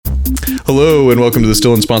Hello and welcome to the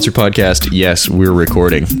Still Unsponsored podcast. Yes, we're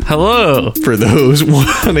recording. Hello. For those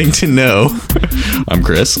wanting to know, I'm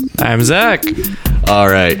Chris. I'm Zach. All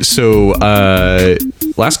right, so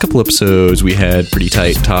last couple episodes we had pretty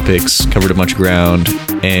tight topics, covered a bunch of ground,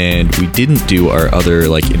 and we didn't do our other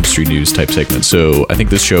like industry news type segment. So I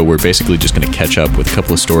think this show we're basically just going to catch up with a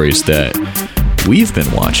couple of stories that we've been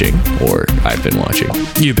watching, or I've been watching.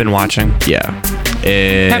 You've been watching. Yeah.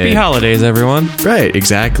 And Happy holidays, everyone. Right,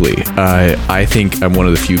 exactly. I think I'm one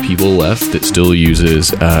of the few people left that still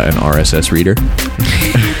uses an RSS reader.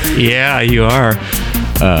 Yeah, you are.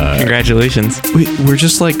 Congratulations. We're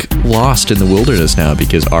just like lost in the wilderness now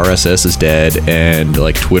because RSS is dead and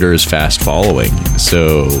like Twitter is fast following.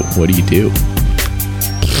 So what do you do?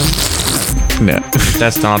 No.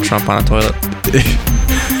 That's Donald Trump on a toilet.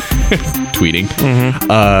 Tweeting.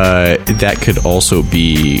 Mm-hmm. That could also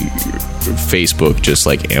be Facebook just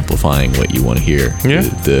like amplifying what you want to hear. Yeah.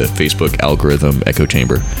 The Facebook algorithm echo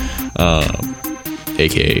chamber,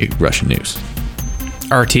 aka Russian news.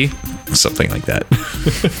 RT. Something like that.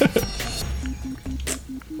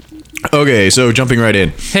 Okay, so jumping right in.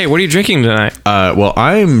 Hey, what are you drinking tonight? Well,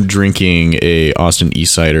 I'm drinking a Austin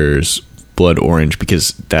Eastsiders Blood Orange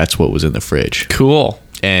because that's what was in the fridge. Cool.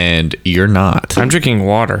 And you're not. I'm drinking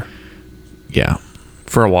water. Yeah.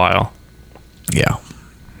 For a while. Yeah.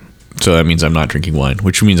 So that means I'm not drinking wine,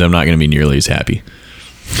 which means I'm not going to be nearly as happy.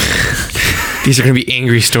 These are going to be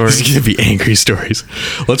angry stories. These are going to be angry stories.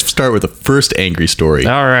 Let's start with the first angry story.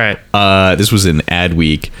 All right. This was in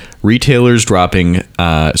Adweek. Retailers dropping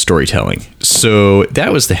storytelling. So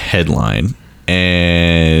that was the headline.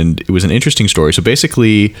 And it was an interesting story. So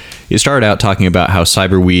basically, it started out talking about how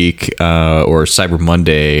Cyber Week or Cyber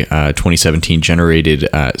Monday 2017 generated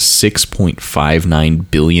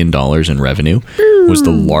 $6.59 billion in revenue. It was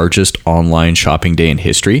the largest online shopping day in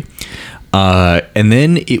history. And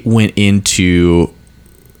then it went into...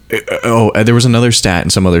 there was another stat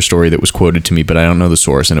in some other story that was quoted to me, but I don't know the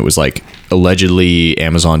source. And it was like, allegedly,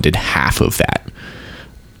 Amazon did half of that.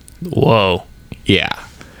 Whoa. Yeah.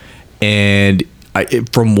 And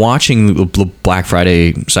from watching the Black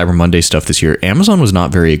Friday, Cyber Monday stuff this year, Amazon was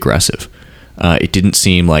not very aggressive. It didn't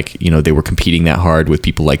seem like, they were competing that hard with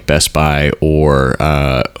people like Best Buy or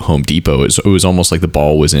Home Depot. It was almost like the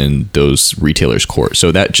ball was in those retailers' court.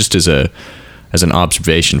 So that just as an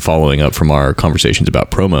observation following up from our conversations about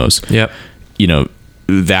promos, yep.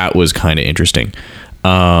 That was kind of interesting.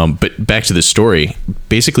 But back to the story,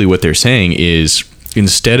 basically what they're saying is,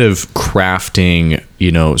 instead of crafting,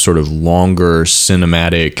 sort of longer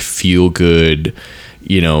cinematic feel good,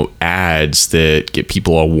 ads that get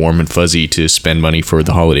people all warm and fuzzy to spend money for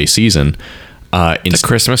the holiday season, the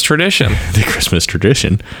Christmas tradition,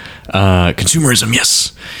 consumerism.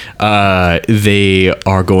 Yes. They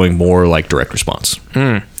are going more like direct response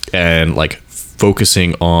and like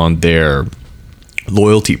focusing on their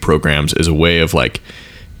loyalty programs as a way of like,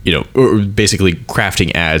 or basically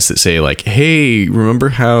crafting ads that say like, hey, remember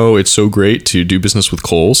how it's so great to do business with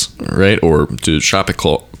Kohl's, right? Or to shop at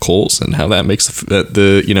Kohl's and how that makes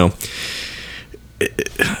the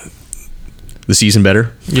season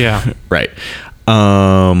better. Yeah. Right.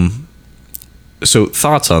 So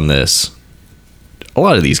thoughts on this? A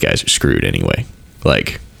lot of these guys are screwed anyway.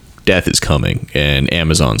 Like, death is coming and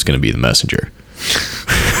Amazon's going to be the messenger.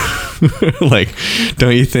 Like,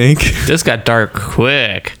 don't you think? This got dark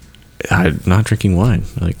quick. I'm not drinking wine.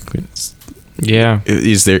 Like, yeah.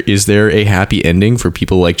 Is there a happy ending for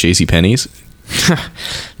people like JCPenney's?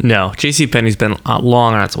 No, JCPenney's been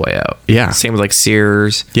long on its way out. Yeah. Same with like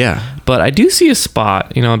Sears. Yeah. But I do see a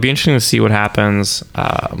spot. It'd be interesting to see what happens.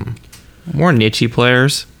 More niche-y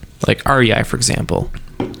players, like REI, for example.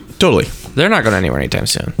 Totally. They're not going anywhere anytime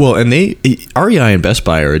soon. Well, and REI and Best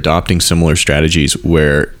Buy are adopting similar strategies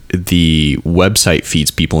where the website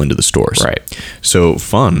feeds people into the stores. Right. So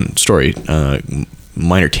fun story,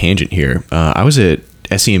 minor tangent here. I was at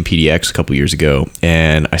SEM PDX a couple years ago,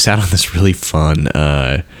 and I sat on this really fun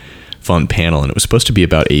panel, and it was supposed to be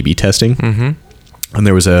about A/B testing. Mm-hmm. And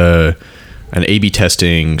there was an A/B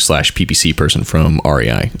testing / PPC person from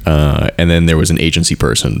REI, and then there was an agency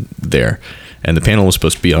person there. And the panel was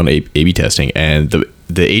supposed to be on A/B testing, and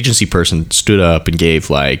the agency person stood up and gave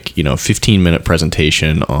 15-minute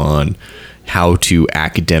presentation on how to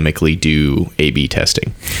academically do A/B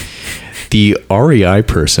testing. The REI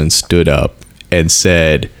person stood up and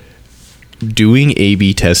said, doing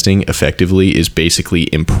A/B testing effectively is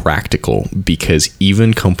basically impractical because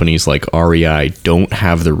even companies like REI don't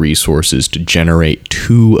have the resources to generate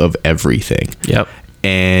 2 of everything. Yep.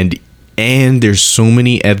 And there's so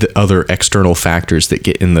many other external factors that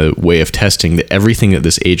get in the way of testing that everything that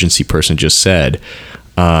this agency person just said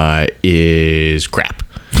is crap.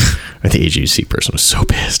 The agency person was so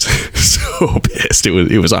pissed, so pissed.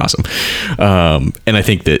 It was awesome. And I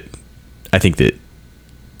think that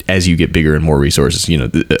as you get bigger and more resources,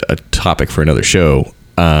 a topic for another show,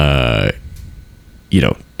 A/B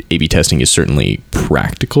testing is certainly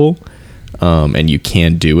practical, and you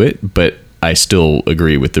can do it, but I still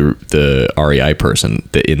agree with the REI person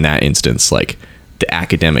that in that instance, like, the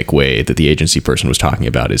academic way that the agency person was talking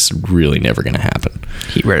about is really never going to happen.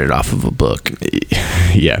 He read it off of a book.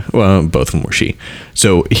 Yeah, well, both of them were she.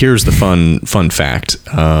 So here's the fun fact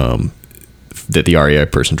that the REI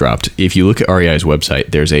person dropped. If you look at REI's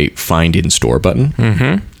website, there's a find in store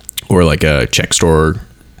button, or like a check store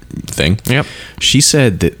thing. Yep. She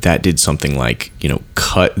said that did something like,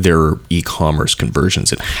 cut their e-commerce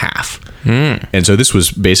conversions in half. And so this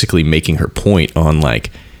was basically making her point on,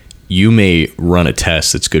 like, you may run a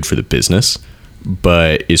test that's good for the business,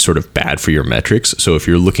 but is sort of bad for your metrics. So if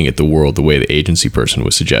you're looking at the world the way the agency person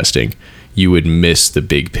was suggesting, you would miss the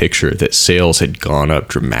big picture that sales had gone up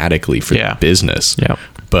dramatically for the business,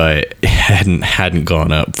 but hadn't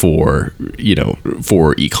gone up for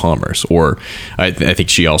e-commerce. Or I think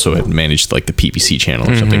she also had managed like the PPC channel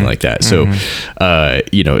or something like that. So,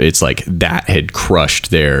 it's like that had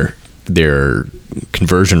crushed their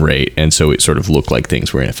conversion rate, and so it sort of looked like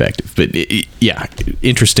things were ineffective. But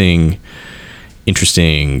interesting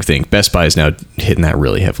thing. Best Buy is now hitting that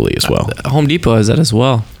really heavily as well. Home Depot has that as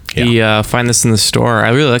well. Yeah. You find this in the store. I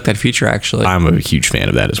really like that feature, actually. I'm a huge fan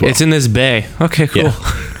of that as well. It's in this bay. Okay, cool.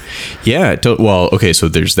 Yeah. Well, okay, so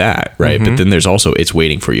there's that, right? But then there's also, it's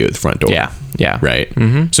waiting for you at the front door. Yeah. Right?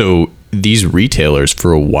 So these retailers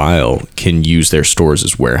for a while can use their stores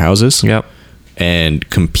as warehouses. Yep. And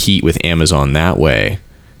compete with Amazon that way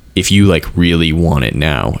if you like really want it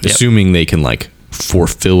now, assuming they can like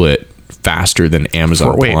fulfill it faster than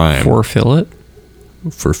Amazon Prime. Fulfill it?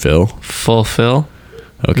 Fulfill?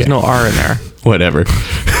 Okay. There's no R in there. Whatever.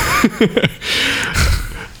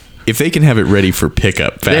 If they can have it ready for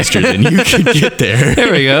pickup faster than you can get there.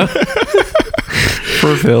 There we go.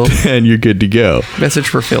 Fulfilled. And you're good to go. Message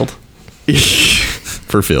fulfilled.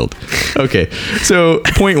 Fulfilled. Okay. So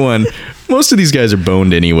point one, most of these guys are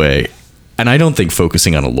boned anyway. And I don't think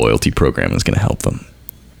focusing on a loyalty program is going to help them.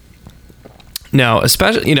 No,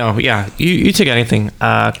 especially, you take anything.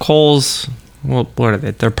 Kohl's, well, what are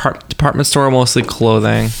they? They're department store, mostly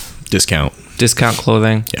clothing. Discount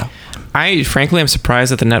clothing. Yeah. I'm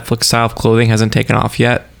surprised that the Netflix style of clothing hasn't taken off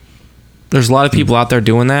yet. There's a lot of people out there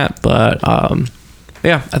doing that, but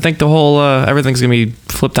I think the whole everything's gonna be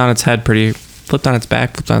flipped on its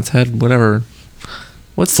back, flipped on its head, whatever.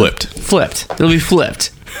 What's flipped? Flipped. It'll be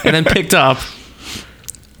flipped and then picked up.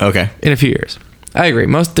 Okay. In a few years, I agree.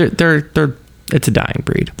 They're it's a dying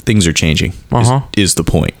breed. Things are changing. Is the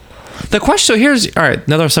point? The question. So here's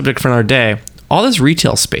another subject for another day. All this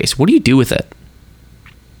retail space. What do you do with it?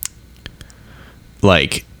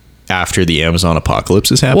 Like, after the Amazon apocalypse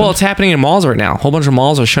has happened? Well, it's happening in malls right now. A whole bunch of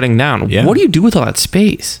malls are shutting down. Yeah. What do you do with all that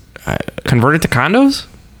space? Convert it to condos?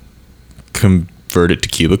 Convert it to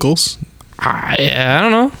cubicles? I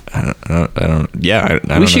don't know. I don't. Yeah, I don't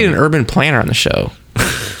know. We should get an urban planner on the show.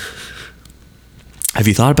 Have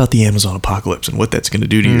you thought about the Amazon apocalypse and what that's going to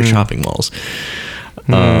do to your shopping malls?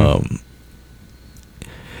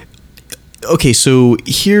 Okay, so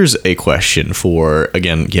here's a question for,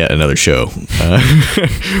 again, yet another show.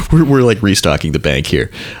 We're like restocking the bank here.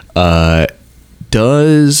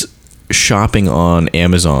 Does shopping on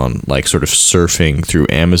Amazon, like sort of surfing through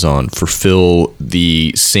Amazon, fulfill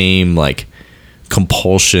the same like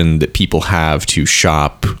compulsion that people have to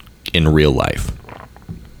shop in real life?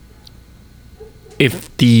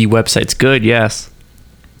 If the website's good, yes.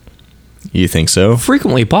 You think so?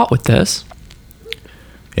 Frequently bought with this.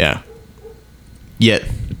 Yeah. Yet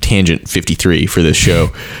tangent 53 for this show.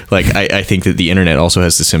 Like, I think that the internet also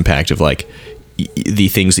has this impact of like the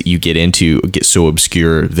things that you get into get so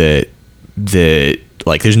obscure that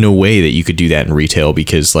like there's no way that you could do that in retail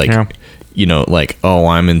because like like, oh,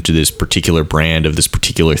 I'm into this particular brand of this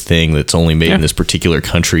particular thing that's only made in this particular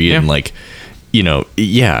country and like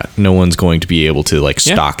no one's going to be able to like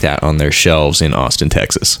stock that on their shelves in Austin,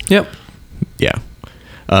 Texas. Yep. Yeah.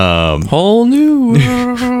 Whole new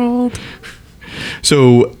world.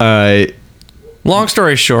 So, long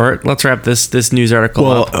story short, let's wrap this news article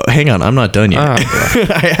up. Well, hang on, I'm not done yet.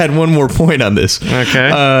 I had one more point on this. Okay.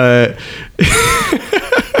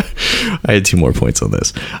 I had two more points on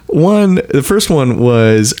this. The first one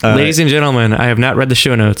was, ladies and gentlemen, I have not read the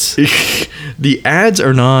show notes. The ads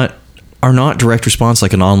are not direct response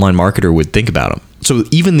like an online marketer would think about them. So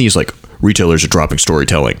even these like retailers are dropping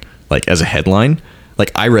storytelling like as a headline,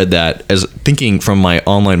 like I read that as thinking from my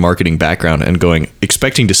online marketing background and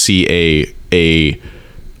expecting to see a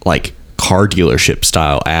like car dealership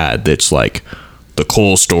style ad that's like, the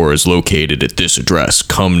Kohl's store is located at this address.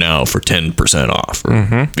 Come now for 10% off or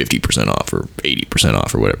 50% off or 80%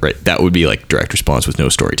 off or whatever. Right? That would be like direct response with no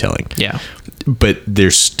storytelling. Yeah. But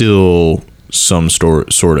there's still some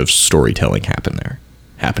sort of storytelling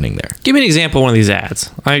happening there. Give me an example of one of these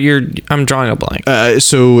ads. I'm drawing a blank.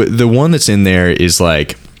 So the one that's in there is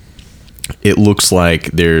like, it looks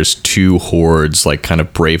like there's two hordes, like kind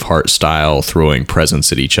of Braveheart style, throwing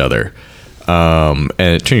presents at each other.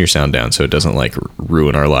 And turn your sound down so it doesn't like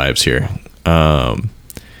ruin our lives here. And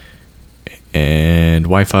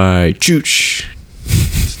Wi-Fi, chooch.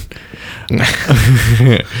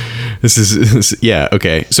 This is yeah,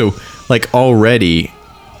 okay. So like already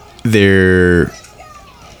there's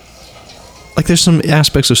some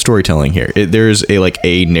aspects of storytelling here. There's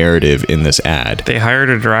a narrative in this ad. They hired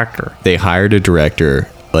a director.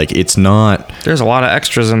 Like it's not. There's a lot of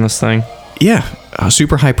extras in this thing. Yeah,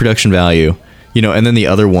 super high production value. You know, and then the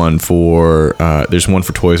other one for there's one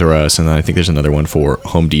for Toys R Us, and then I think there's another one for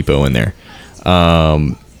Home Depot in there.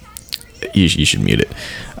 You should mute it.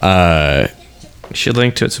 You should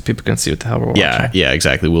link to it so people can see what the hell we're watching. Yeah,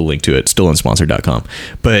 exactly. We'll link to it. Still unsponsor.com,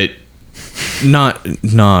 but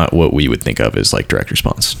not what we would think of as like direct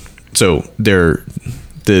response. So the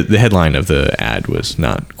headline of the ad was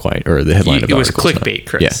not quite, or the headline of the article was clickbait,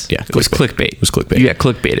 Chris. Yeah, it was clickbait. It was clickbait. You got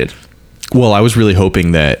clickbaited. Well, I was really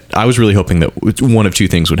hoping that one of two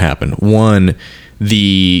things would happen. One,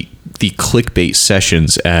 the clickbait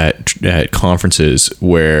sessions at conferences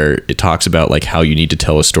where it talks about like how you need to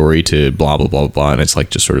tell a story to blah blah blah blah, and it's like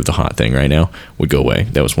just sort of the hot thing right now, would go away.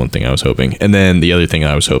 That was one thing I was hoping. And then the other thing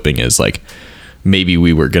I was hoping is like maybe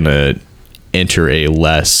we were gonna enter a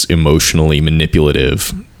less emotionally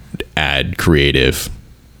manipulative ad creative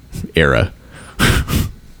era.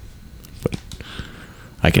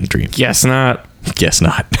 I can dream. Guess not.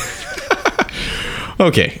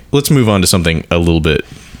 Okay, let's move on to something a little bit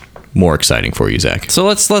more exciting for you, Zach. So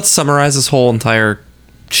let's summarize this whole entire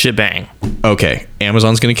shebang. Okay,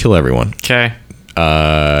 Amazon's going to kill everyone. Okay.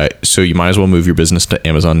 So you might as well move your business to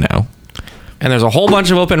Amazon now. And there's a whole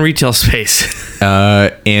bunch of open retail space.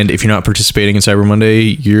 And if you're not participating in Cyber Monday,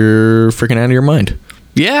 you're freaking out of your mind.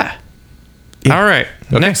 Yeah. All right.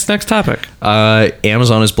 Okay. Next topic.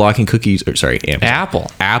 Amazon is blocking cookies. Or sorry,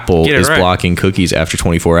 Apple is blocking cookies after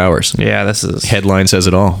 24 hours. Yeah, this is headline says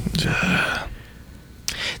it all.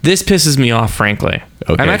 This pisses me off, frankly.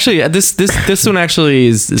 Okay. I'm actually this one actually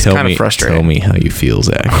is kind of frustrating. Tell me how you feel,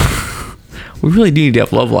 Zach. We really need to have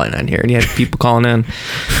Loveline on here, and you have people calling in.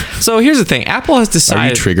 So here's the thing: Apple has decided. Are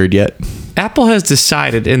you triggered yet? Apple has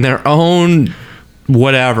decided in their own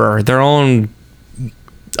their own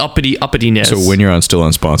uppityness. So when you're on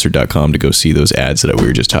stillunsponsored.com to go see those ads that we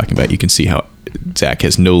were just talking about, you can see how Zach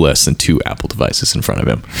has no less than 2 Apple devices in front of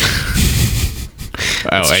him.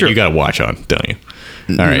 And you got a watch on, don't you?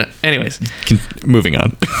 All right. Anyways, moving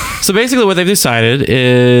on. So basically what they've decided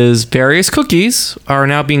is various cookies are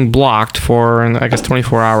now being blocked for, I guess,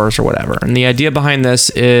 24 hours or whatever. And the idea behind this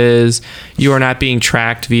is you are not being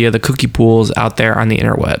tracked via the cookie pools out there on the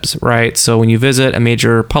interwebs, right? So when you visit a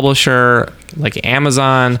major publisher like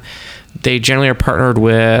Amazon, they generally are partnered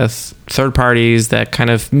with third parties that kind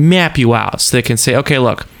of map you out. So they can say, okay,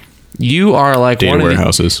 look, you are like data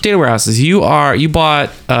warehouses. You bought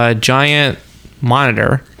a giant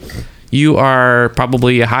monitor. You are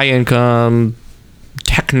probably a high income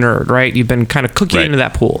tech nerd, right? You've been kind of cooking into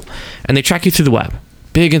that pool, and they track you through the web.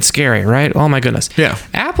 Big and scary, right? Oh my goodness. Yeah.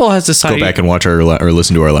 Apple has decided. Go back and watch or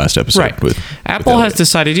listen to our last episode. Right. Apple has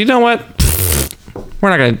decided. You know what? We're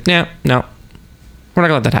not gonna. Yeah. No. We're not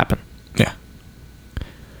gonna let that happen. Yeah.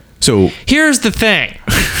 So here's the thing.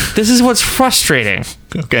 This is what's frustrating.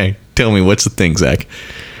 Okay. Tell me, what's the thing, Zach?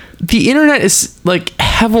 The internet is like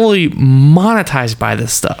heavily monetized by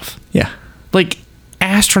this stuff. Yeah. Like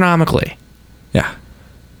astronomically. Yeah.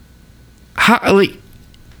 How, like,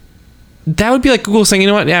 that would be like Google saying, you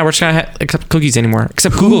know what? Yeah, we're just gonna accept cookies anymore.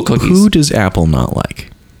 Except Google cookies. Who does Apple not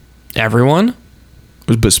like? Everyone.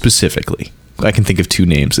 But specifically, I can think of 2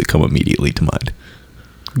 names that come immediately to mind.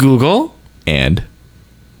 Google and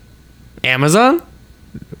Amazon.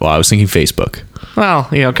 Well, I was thinking Facebook. Well,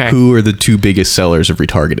 yeah, okay. Who are the 2 biggest sellers of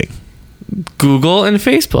retargeting? Google and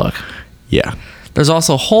Facebook. Yeah. There's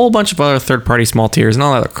also a whole bunch of other third-party small tiers and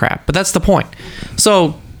all that other crap, but that's the point.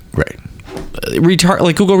 So, right.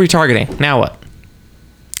 Like Google retargeting. Now what?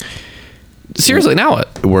 Seriously, now what?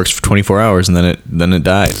 It works for 24 hours and then it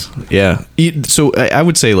dies. Yeah. So I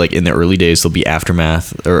would say like in the early days there'll be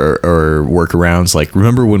aftermath or workarounds. Like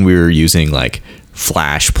remember when we were using like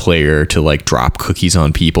Flash player to like drop cookies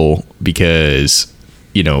on people because,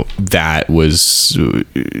 you know, that was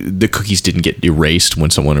the cookies didn't get erased when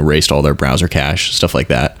someone erased all their browser cache, stuff like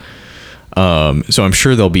that. So I'm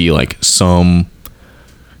sure there'll be like some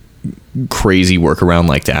crazy workaround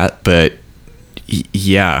like that, but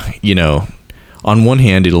yeah, you know, on one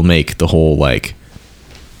hand, it'll make the whole like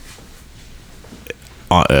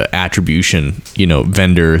attribution, you know,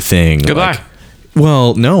 vendor thing. Goodbye. Like,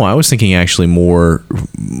 well, no, I was thinking actually more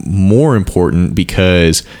important,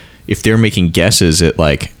 because if they're making guesses at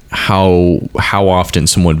like how often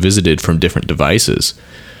someone visited from different devices,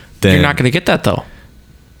 then You're not going to get that though.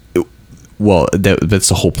 Well, that's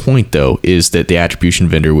the whole point, though, is that the attribution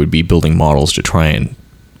vendor would be building models to try and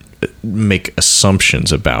make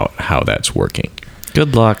assumptions about how that's working.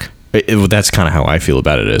 Good luck. That's kind of how I feel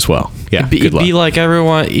about it as well. Yeah, It'd be like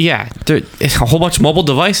everyone. Yeah, it's a whole bunch of mobile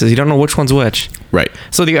devices. You don't know which one's which. Right.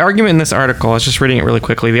 So the argument in this article, I was just reading it really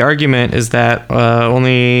quickly. The argument is that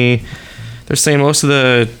they're saying most of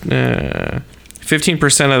the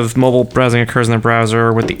 15% of mobile browsing occurs in the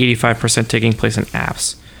browser, with the 85% taking place in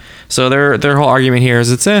apps. So their whole argument here is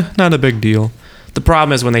it's not a big deal. The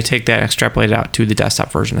problem is when they take that and extrapolate it out to the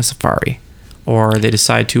desktop version of Safari, or they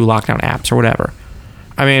decide to lock down apps or whatever.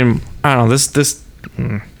 I mean, I don't know.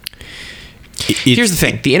 Here's the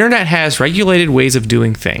thing. The internet has regulated ways of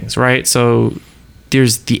doing things, right? So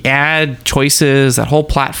there's the ad choices, that whole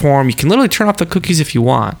platform. You can literally turn off the cookies if you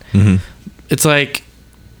want. Mm-hmm. It's like,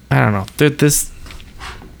 I don't know.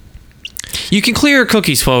 You can clear your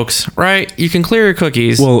cookies, folks, right? You can clear your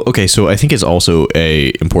cookies. Well, okay, so I think it's also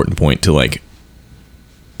a important point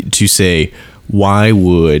to say, why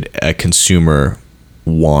would a consumer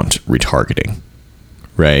want retargeting,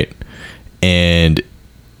 right? And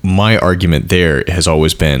my argument there has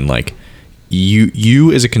always been like,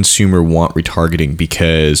 you as a consumer want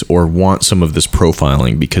retargeting or want some of this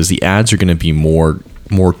profiling because the ads are going to be more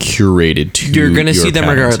curated to you're going to see them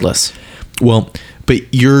patterns. regardless. Well, but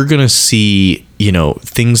you're going to see, you know,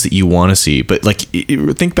 things that you want to see. But like,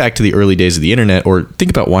 think back to the early days of the internet, or think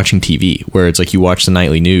about watching TV, where it's like you watch the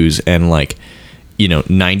nightly news and like, you know,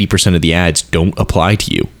 90% of the ads don't apply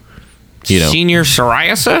to you. You know, senior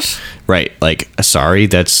psoriasis, right? Like, sorry,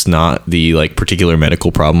 that's not the like particular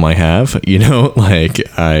medical problem I have. You know, like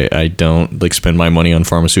I don't like spend my money on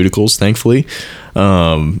pharmaceuticals, thankfully.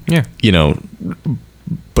 Yeah, you know,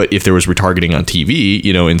 but if there was retargeting on TV,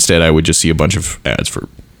 you know, instead I would just see a bunch of ads for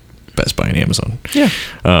Best Buy and Amazon. Yeah,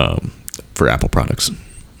 for Apple products.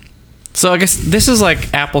 So I guess this is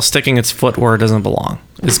like Apple sticking its foot where it doesn't belong.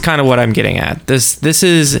 Is kind of what I'm getting at. This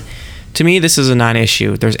is. To me, this is a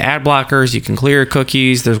non-issue. There's ad blockers. You can clear your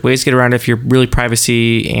cookies. There's ways to get around it if you're really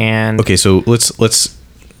privacy and... Okay, so let's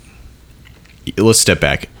step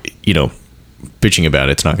back. You know, bitching about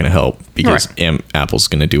it's not going to help because Apple's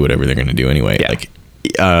going to do whatever they're going to do anyway. Yeah.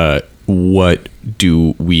 Like, what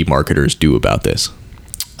do we marketers do about this?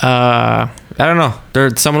 I don't know.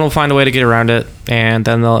 Someone will find a way to get around it, and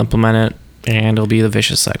then they'll implement it, and it'll be the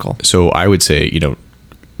vicious cycle. So I would say, you know,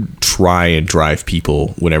 try and drive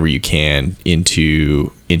people whenever you can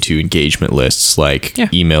into engagement lists, like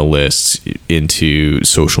email lists, into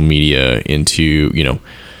social media, into, you know,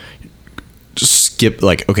 skip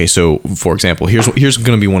like, okay, so for example, here's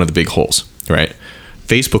going to be one of the big holes, right?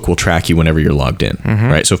 Facebook will track you whenever you're logged in,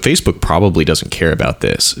 right? So Facebook probably doesn't care about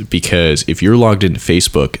this, because if you're logged into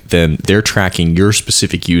Facebook, then they're tracking your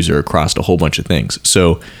specific user across a whole bunch of things.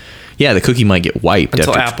 So yeah, the cookie might get wiped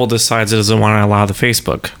until Apple decides it doesn't want to allow the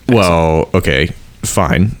Facebook. Well, okay,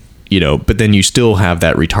 fine. You know, but then you still have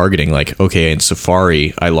that retargeting. Like, okay, in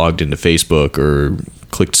Safari, I logged into Facebook or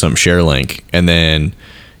clicked some share link, and then,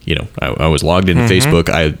 you know, I was logged into Facebook.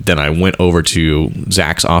 Then I went over to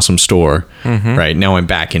Zach's awesome store. Right now, I'm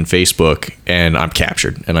back in Facebook, and I'm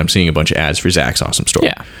captured, and I'm seeing a bunch of ads for Zach's awesome store.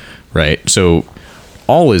 Yeah. Right. So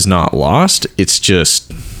all is not lost. It's just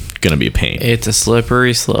going to be a pain. It's a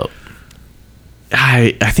slippery slope.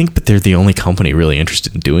 I think, but they're the only company really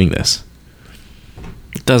interested in doing this.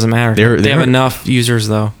 It doesn't matter. They have enough users,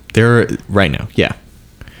 though. They're right now, yeah.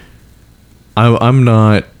 I'm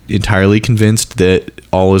not entirely convinced that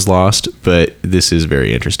all is lost, but this is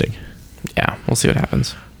very interesting. Yeah, we'll see what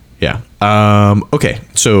happens. Yeah. Okay,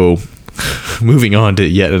 so moving on to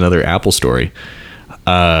yet another Apple story.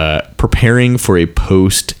 Preparing for a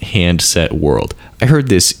post-handset world. I heard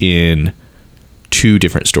this in 2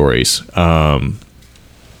 different stories.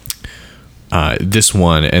 This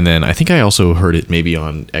one, and then I think I also heard it maybe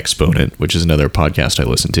on Exponent, which is another podcast I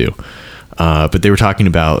listen to. But they were talking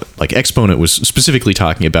about, like, Exponent was specifically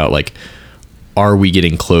talking about, like, are we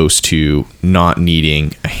getting close to not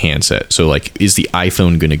needing a handset? So like, is the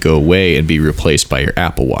iPhone going to go away and be replaced by your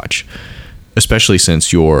Apple Watch? Especially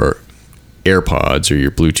since your AirPods or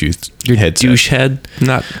your Bluetooth headset, douche head,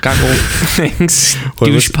 not goggle things,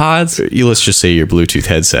 douche pods. Let's just say your Bluetooth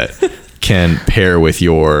headset can pair with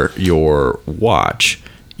your watch.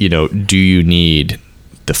 You know, do you need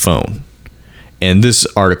the phone? And this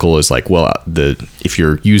article is like, well, if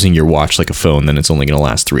you're using your watch like a phone, then it's only going to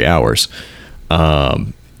last 3 hours,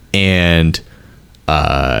 and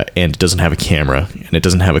it doesn't have a camera, and it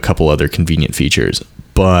doesn't have a couple other convenient features.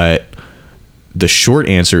 But the short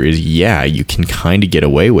answer is, yeah, you can kind of get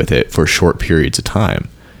away with it for short periods of time.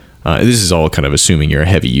 This is all kind of assuming you're a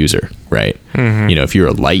heavy user, right? Mm-hmm. You know, if you're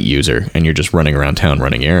a light user and you're just running around town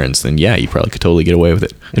running errands, then yeah, you probably could totally get away with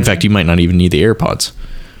it. In fact, you might not even need the AirPods.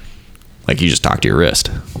 Like, you just talk to your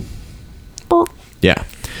wrist. Yeah.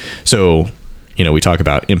 So, you know, we talk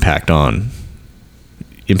about impact on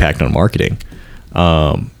marketing.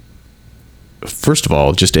 First of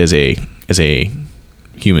all, just as a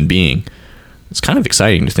human being, it's kind of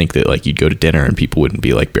exciting to think that like you'd go to dinner and people wouldn't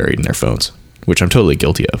be like buried in their phones, which I'm totally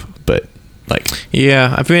guilty of. But like,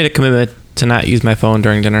 yeah, I've made a commitment to not use my phone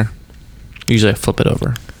during dinner. Usually I flip it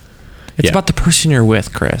over. It's about the person you're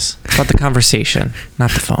with, Chris. It's about the conversation,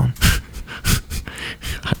 not the phone.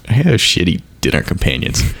 I have shitty dinner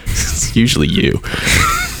companions. It's usually you.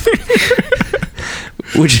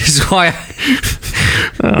 Which is why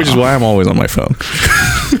I'm always on my phone.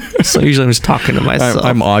 So usually I'm just talking to myself.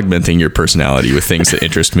 I'm augmenting your personality with things that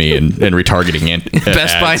interest me and retargeting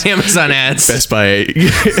Best Buy ads. and Amazon ads. Best Buy.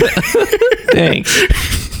 Thanks.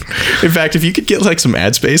 In fact, if you could get like some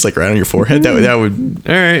ad space like right on your forehead, that would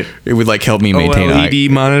all right. It would like help me maintain OLED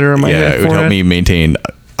monitor on my head. Yeah, it would help me maintain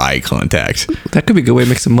eye contact. That could be a good way to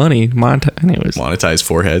make some money. Monetize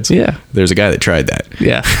foreheads. Yeah. There's a guy that tried that.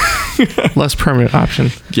 Yeah. Less permanent option.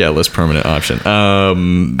 Yeah, less permanent option. I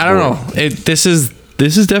don't know. This is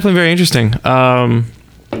definitely very interesting. I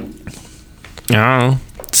don't know.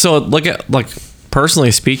 So like personally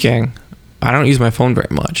speaking, I don't use my phone very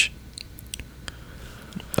much.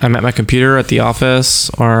 I'm at my computer at the office,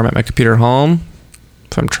 or I'm at my computer at home.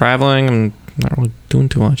 If I'm traveling, I'm not really doing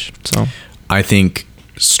too much. So I think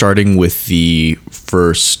starting with the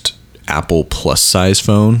first Apple Plus size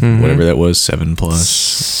phone, whatever that was, 7 Plus,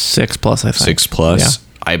 6 Plus, I think. 6 Plus. Yeah.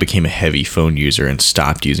 I became a heavy phone user and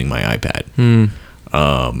stopped using my iPad.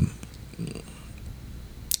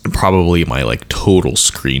 Probably my like total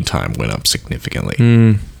screen time went up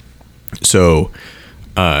significantly. So,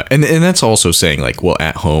 and that's also saying like, well,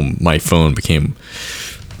 at home my phone became,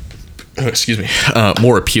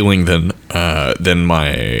 more appealing than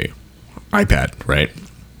my iPad, right?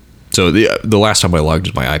 So the last time I logged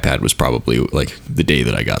into my iPad was probably like the day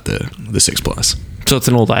that I got the 6 Plus. So it's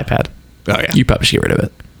an old iPad. Oh yeah, You probably should get rid of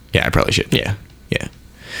it. yeah, I probably should. Yeah.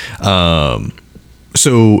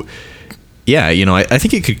 So yeah, you know, I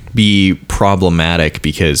think it could be problematic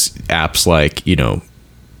because apps like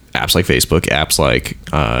Facebook, apps like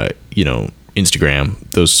Instagram,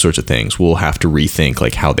 those sorts of things will have to rethink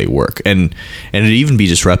like how they work, and it'd even be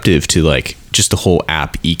disruptive to like just the whole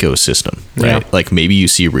app ecosystem, right? Yeah. Like maybe you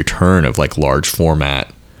see a return of like large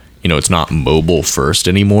format, it's not mobile first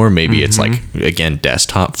anymore. Maybe it's like, again,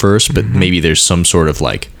 desktop first, but maybe there's some sort of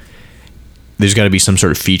like, there's got to be some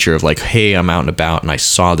sort of feature of like, hey, I'm out and about and I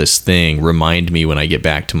saw this thing, remind me when I get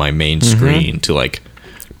back to my main screen to like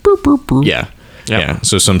boop, boop, boop. Yeah.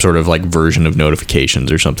 So some sort of like version of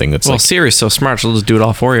notifications or something that's like, Siri's so smart, she'll just do it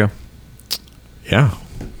all for you. yeah.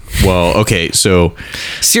 Well, okay, so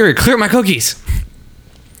Siri, clear my cookies.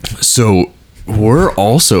 So we're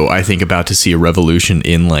also, I think, about to see a revolution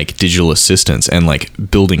in like digital assistants and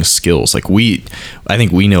like building skills. Like I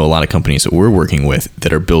think we know a lot of companies that we're working with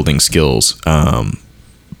that are building skills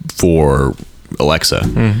for Alexa.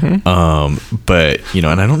 But and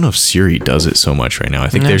I don't know if Siri does it so much right now. I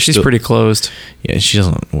think she's pretty closed. Yeah, she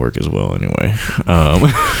doesn't work as well anyway.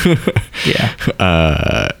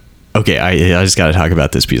 Yeah. Okay, I just got to talk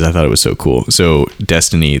about this because I thought it was so cool. So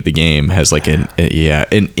Destiny, the game, has like an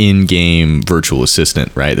in-game virtual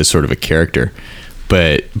assistant, right? That's sort of a character.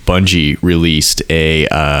 But Bungie released a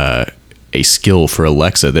skill for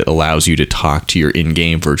Alexa that allows you to talk to your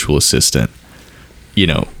in-game virtual assistant,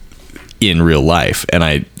 in real life,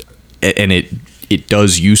 and it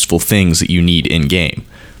does useful things that you need in-game.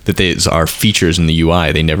 That these are features in the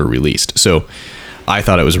UI they never released. So I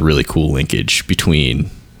thought it was a really cool linkage between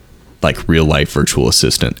like real life virtual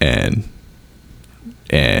assistant and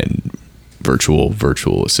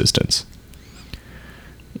virtual assistants.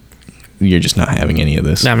 You're just not having any of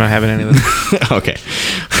this. No, I'm not having any of this. Okay.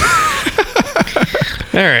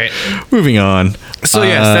 All right. Moving on. So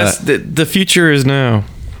yes, that's the future is now.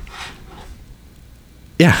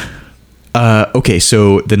 Yeah. Okay,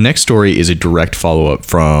 so the next story is a direct follow-up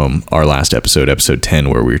from our last episode 10,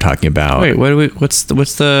 where we were talking about... Wait, what's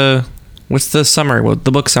the summary? What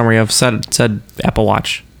the book summary of said Apple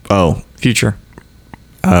Watch? Oh, Future.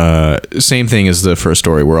 same thing as the first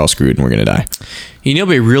story. We're all screwed and we're gonna die. You know,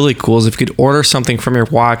 what'd be really cool is if you could order something from your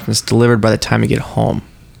watch and it's delivered by the time you get home.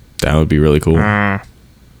 That would be really cool. All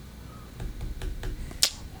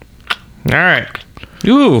right.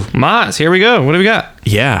 Ooh, Moz, here we go. What do we got?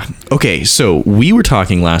 Yeah. Okay, so we were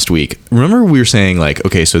talking last week. Remember we were saying, like,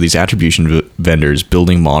 okay, so these attribution vendors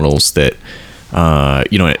building models that,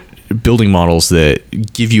 building models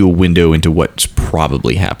that give you a window into what's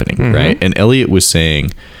probably happening, right? And Elliot was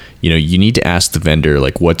saying, you need to ask the vendor,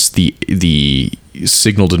 like, what's the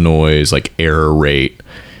signal to noise, like, error rate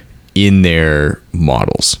in their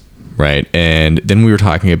models, right? And then we were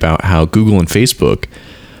talking about how Google and Facebook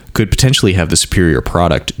could potentially have the superior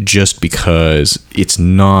product just because it's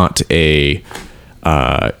not a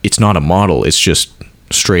model. It's just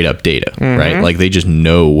straight up data, right? Like they just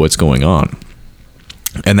know what's going on.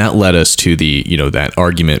 And that led us to the, that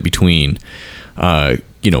argument between,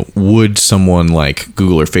 would someone like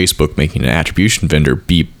Google or Facebook making an attribution vendor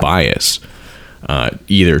be biased,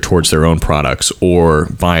 either towards their own products or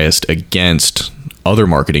biased against other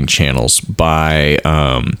marketing channels by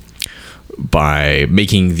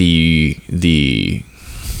making the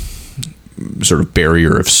sort of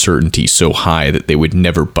barrier of certainty so high that they would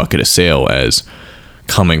never bucket a sale as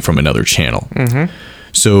coming from another channel.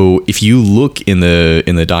 So if you look in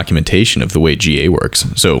the documentation of the way GA works,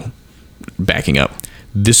 so backing up,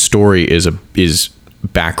 this story is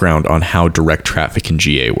background on how direct traffic in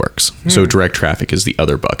GA works. So direct traffic is the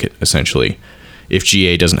other bucket, essentially. If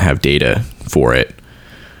GA doesn't have data for it,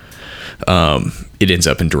 it ends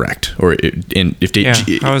up in direct, or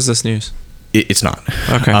how is this news? It's not.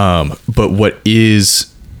 Okay. But what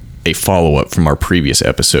is a follow-up from our previous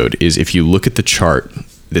episode is if you look at the chart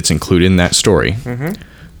that's included in that story,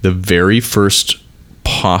 the very first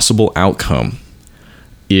possible outcome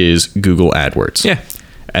is Google AdWords. Yeah.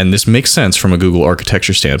 And this makes sense from a Google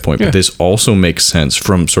architecture standpoint, but this also makes sense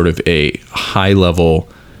from sort of a high level,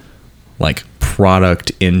 like,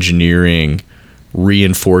 product engineering,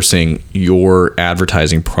 reinforcing your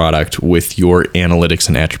advertising product with your analytics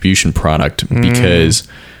and attribution product, because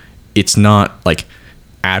it's not like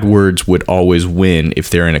AdWords would always win if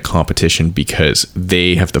they're in a competition because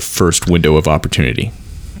they have the first window of opportunity.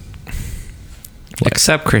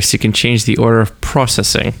 Except, Chris, you can change the order of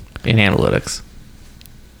processing in analytics.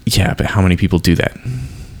 Yeah, but how many people do that?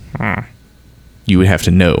 You would have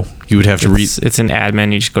to know. You would have to read. It's an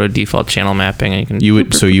admin. You just go to default channel mapping, and you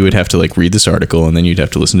can. You would have to, like, read this article, and then you'd have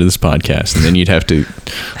to listen to this podcast, and then you'd have to,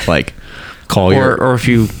 like, call or if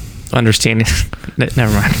you understand it,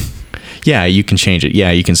 never mind. Yeah, you can change it. Yeah,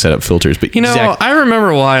 you can set up filters, but I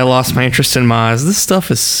remember why I lost my interest in Moz. This stuff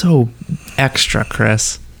is so extra,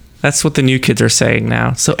 Chris. That's what the new kids are saying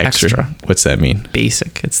now. So extra. What's that mean?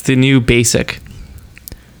 Basic. It's the new basic.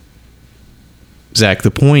 Zach,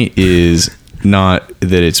 the point is not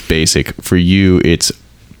that it's basic. For you, it's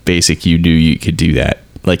basic. You could do that.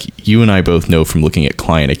 Like, you and I both know from looking at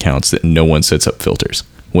client accounts that no one sets up filters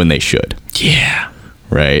when they should. Yeah.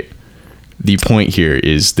 Right? The point here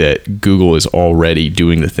is that Google is already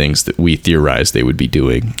doing the things that we theorized they would be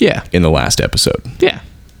doing in the last episode. Yeah.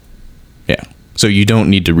 Yeah. So you don't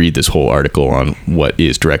need to read this whole article on what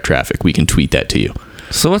is direct traffic. We can tweet that to you.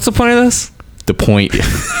 So what's the point of this? The point...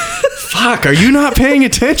 Fuck, are you not paying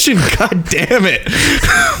attention? God damn it.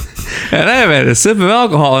 And I haven't had a sip of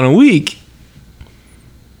alcohol in a week.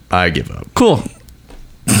 I give up. Cool.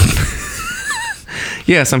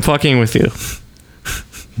 Yes, I'm fucking with you.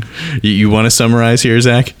 You want to summarize here,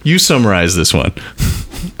 Zach? You summarize this one.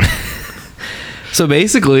 So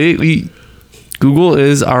basically, Google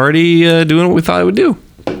is already doing what we thought it would do.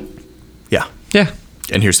 Yeah. Yeah.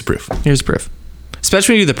 And here's the proof. Here's the proof.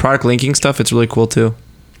 Especially when you do the product linking stuff, it's really cool too.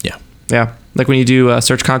 Yeah. Yeah. Like when you do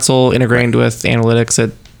Search Console integrated with analytics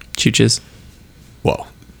at Chooches. Well,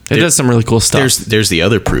 it does some really cool stuff. There's the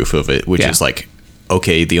other proof of it, which is like,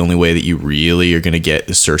 okay, the only way that you really are going to get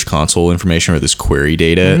the Search Console information or this query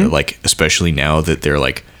data, like especially now that they're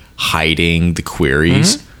like hiding the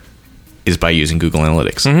queries, is by using Google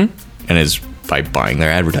Analytics and is by buying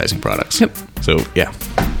their advertising products. Yep. So, yeah.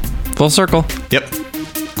 Full circle. Yep.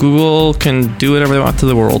 Google can do whatever they want to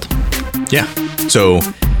the world. Yeah. So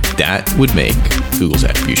that would make Google's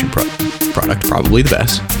attribution product probably the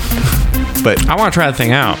best. But I want to try the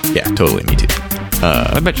thing out. Yeah, totally. Me too.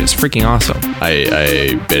 I bet you it's freaking awesome.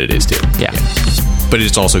 I bet it is too. Yeah. But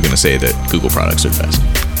it's also going to say that Google products are the best,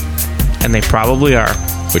 And they probably are.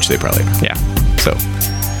 which they probably are. Yeah. So,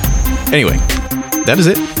 anyway, that is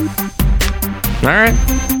it. All right.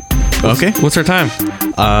 Okay. What's our time?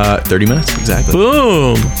 30 minutes, exactly.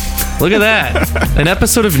 Boom. Look at that. An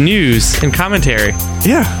episode of news and commentary.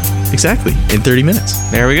 Yeah, exactly. In 30 minutes.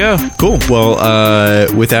 There we go. Cool. Well,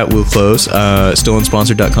 with that, we'll close.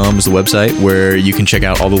 StillUnsponsored.com is the website where you can check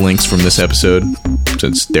out all the links from this episode,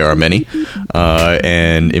 since there are many,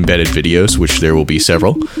 and embedded videos, which there will be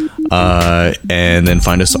several. And then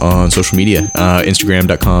find us on social media,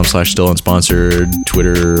 Instagram.com/StillUnsponsored,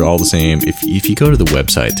 Twitter, all the same. If you go to the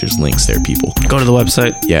website, there's links there, people. Go to the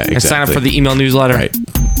website. Yeah, exactly. And sign up for the email newsletter. Right.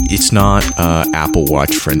 It's not Apple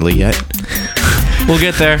Watch friendly yet. We'll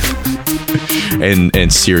get there.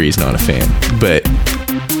 And Siri's not a fan, but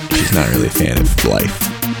she's not really a fan of life.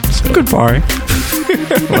 So. Goodbye.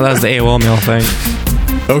 Well, that was the AOL mail thing.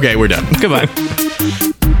 Okay, we're done. Goodbye.